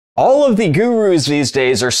All of the gurus these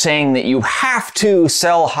days are saying that you have to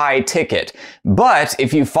sell high ticket. But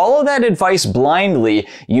if you follow that advice blindly,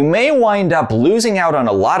 you may wind up losing out on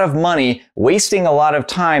a lot of money, wasting a lot of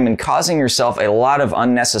time, and causing yourself a lot of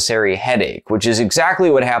unnecessary headache, which is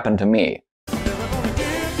exactly what happened to me.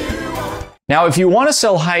 Now, if you want to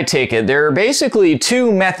sell high ticket, there are basically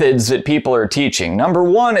two methods that people are teaching. Number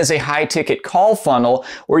one is a high ticket call funnel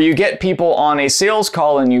where you get people on a sales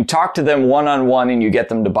call and you talk to them one-on-one and you get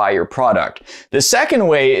them to buy your product. The second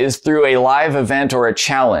way is through a live event or a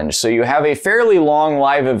challenge. So you have a fairly long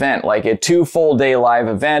live event, like a 2 full day live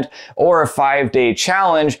event or a 5-day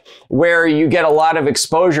challenge where you get a lot of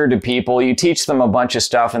exposure to people, you teach them a bunch of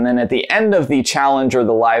stuff, and then at the end of the challenge or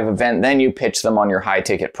the live event, then you pitch them on your high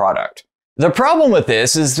ticket product. The problem with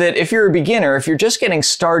this is that if you're a beginner, if you're just getting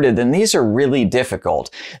started, then these are really difficult.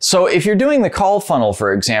 So if you're doing the call funnel,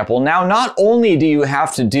 for example, now not only do you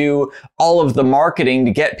have to do all of the marketing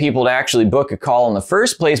to get people to actually book a call in the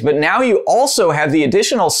first place, but now you also have the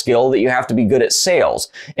additional skill that you have to be good at sales.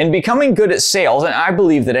 And becoming good at sales, and I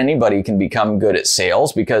believe that anybody can become good at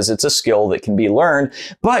sales because it's a skill that can be learned,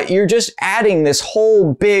 but you're just adding this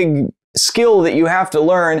whole big skill that you have to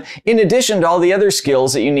learn in addition to all the other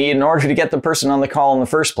skills that you need in order to get the person on the call in the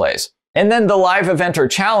first place. And then the live event or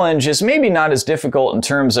challenge is maybe not as difficult in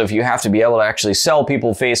terms of you have to be able to actually sell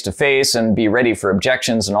people face to face and be ready for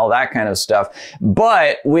objections and all that kind of stuff.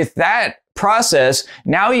 But with that process,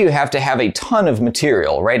 now you have to have a ton of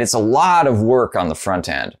material, right? It's a lot of work on the front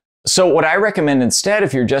end. So what I recommend instead,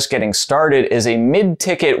 if you're just getting started, is a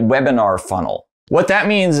mid-ticket webinar funnel. What that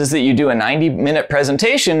means is that you do a 90-minute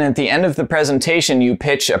presentation, and at the end of the presentation, you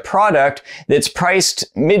pitch a product that's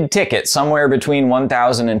priced mid-ticket, somewhere between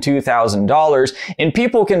 $1,000 and $2,000, and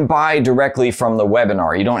people can buy directly from the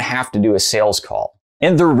webinar. You don't have to do a sales call.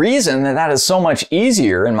 And the reason that that is so much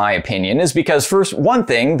easier, in my opinion, is because first, one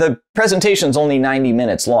thing, the presentation's only 90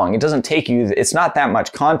 minutes long. It doesn't take you, it's not that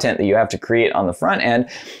much content that you have to create on the front end.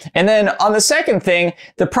 And then on the second thing,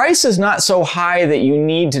 the price is not so high that you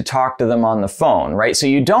need to talk to them on the phone, right? So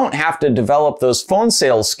you don't have to develop those phone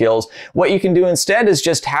sales skills. What you can do instead is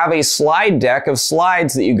just have a slide deck of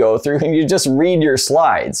slides that you go through and you just read your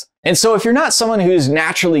slides. And so if you're not someone who's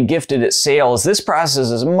naturally gifted at sales, this process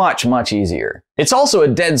is much, much easier. It's also a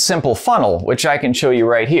dead simple funnel, which I can show you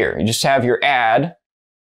right here. You just have your ad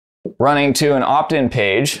running to an opt-in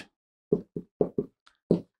page.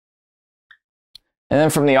 And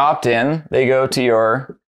then from the opt-in, they go to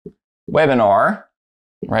your webinar,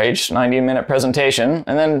 right? Just 90-minute presentation.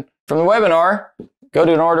 And then from the webinar, go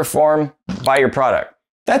to an order form, buy your product.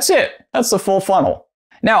 That's it. That's the full funnel.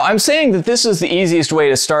 Now, I'm saying that this is the easiest way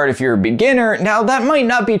to start if you're a beginner. Now, that might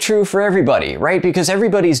not be true for everybody, right? Because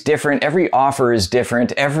everybody's different, every offer is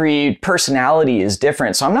different, every personality is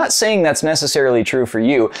different. So I'm not saying that's necessarily true for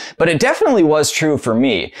you, but it definitely was true for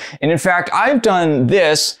me. And in fact, I've done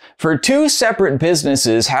this for 2 separate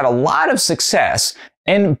businesses, had a lot of success.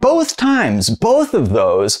 And both times, both of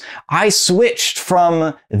those, I switched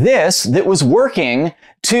from this that was working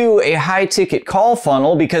to a high ticket call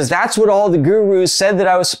funnel because that's what all the gurus said that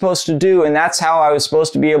I was supposed to do, and that's how I was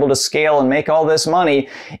supposed to be able to scale and make all this money.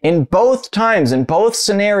 In both times, in both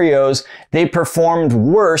scenarios, they performed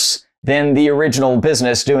worse than the original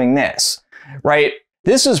business doing this, right?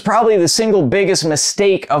 This was probably the single biggest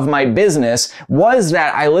mistake of my business, was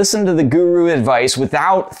that I listened to the guru advice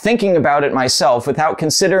without thinking about it myself, without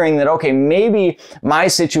considering that, okay, maybe my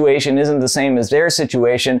situation isn't the same as their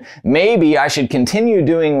situation. Maybe I should continue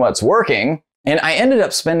doing what's working. And I ended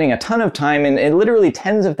up spending a ton of time and literally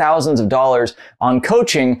tens of thousands of dollars on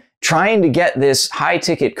coaching, trying to get this high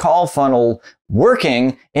ticket call funnel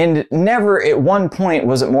working. And never at one point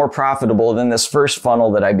was it more profitable than this first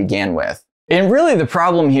funnel that I began with. And really the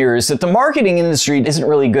problem here is that the marketing industry isn't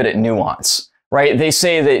really good at nuance, right? They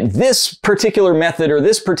say that this particular method or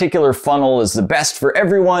this particular funnel is the best for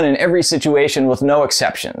everyone in every situation with no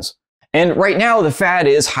exceptions. And right now the fad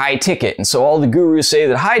is high ticket. And so all the gurus say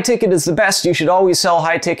that high ticket is the best. You should always sell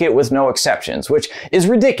high ticket with no exceptions, which is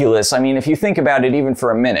ridiculous. I mean, if you think about it even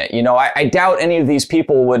for a minute, you know, I doubt any of these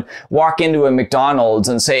people would walk into a McDonald's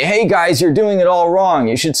and say, hey guys, you're doing it all wrong.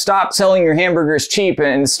 You should stop selling your hamburgers cheap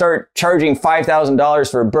and start charging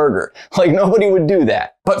 $5,000 for a burger. Like, nobody would do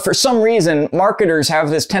that. But for some reason, marketers have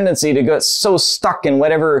this tendency to get so stuck in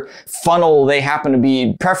whatever funnel they happen to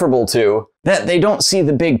be preferable to that they don't see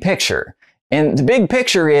the big picture. And the big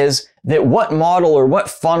picture is that what model or what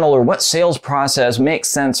funnel or what sales process makes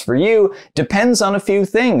sense for you depends on a few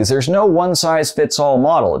things. There's no one-size-fits-all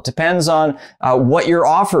model. It depends on what your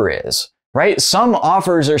offer is. right? Some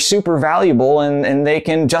offers are super valuable and they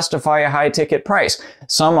can justify a high ticket price.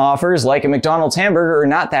 Some offers, like a McDonald's hamburger, are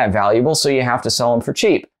not that valuable, so you have to sell them for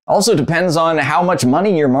cheap. Also depends on how much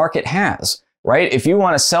money your market has, right? If you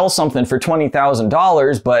want to sell something for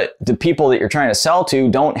 $20,000, but the people that you're trying to sell to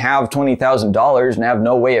don't have $20,000 and have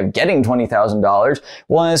no way of getting $20,000,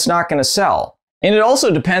 well, it's not going to sell. And it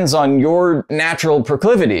also depends on your natural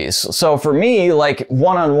proclivities. So for me, like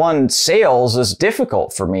one-on-one sales is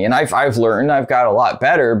difficult for me. And I've learned, I've got a lot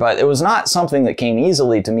better, but it was not something that came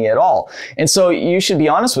easily to me at all. And so you should be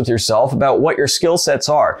honest with yourself about what your skill sets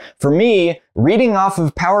are. For me, reading off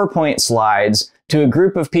of PowerPoint slides to a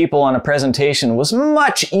group of people on a presentation was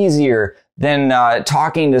much easier than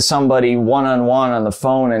talking to somebody one-on-one on the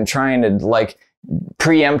phone and trying to like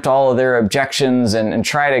preempt all of their objections and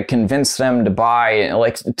try to convince them to buy.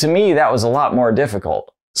 Like, to me, that was a lot more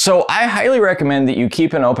difficult. So I highly recommend that you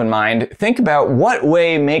keep an open mind. Think about what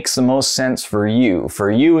way makes the most sense for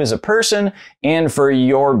you as a person and for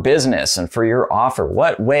your business and for your offer.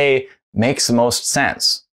 What way makes the most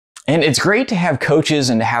sense? And it's great to have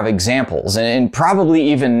coaches and to have examples, and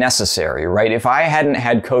probably even necessary, right? If I hadn't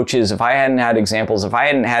had coaches, if I hadn't had examples, if I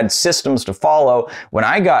hadn't had systems to follow when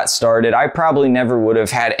I got started, I probably never would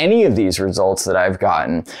have had any of these results that I've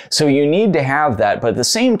gotten. So you need to have that, but at the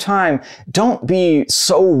same time, don't be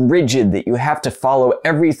so rigid that you have to follow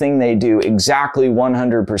everything they do exactly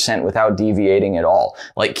 100% without deviating at all.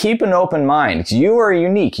 Like, keep an open mind. You are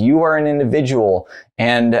unique. You are an individual,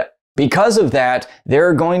 and because of that, there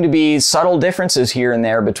are going to be subtle differences here and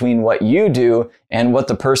there between what you do and what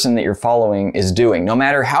the person that you're following is doing. No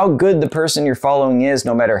matter how good the person you're following is,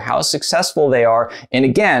 no matter how successful they are. And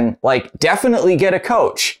again, like, definitely get a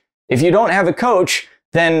coach. If you don't have a coach,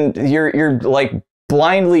 then you're like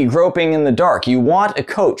blindly groping in the dark. You want a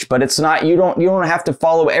coach, but it's not, you don't have to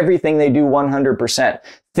follow everything they do 100%.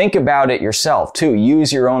 Think about it yourself too.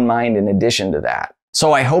 Use your own mind in addition to that.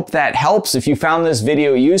 So I hope that helps. If you found this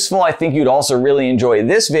video useful, I think you'd also really enjoy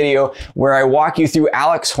this video where I walk you through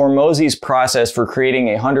Alex Hormozi's process for creating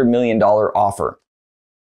a $100 million offer.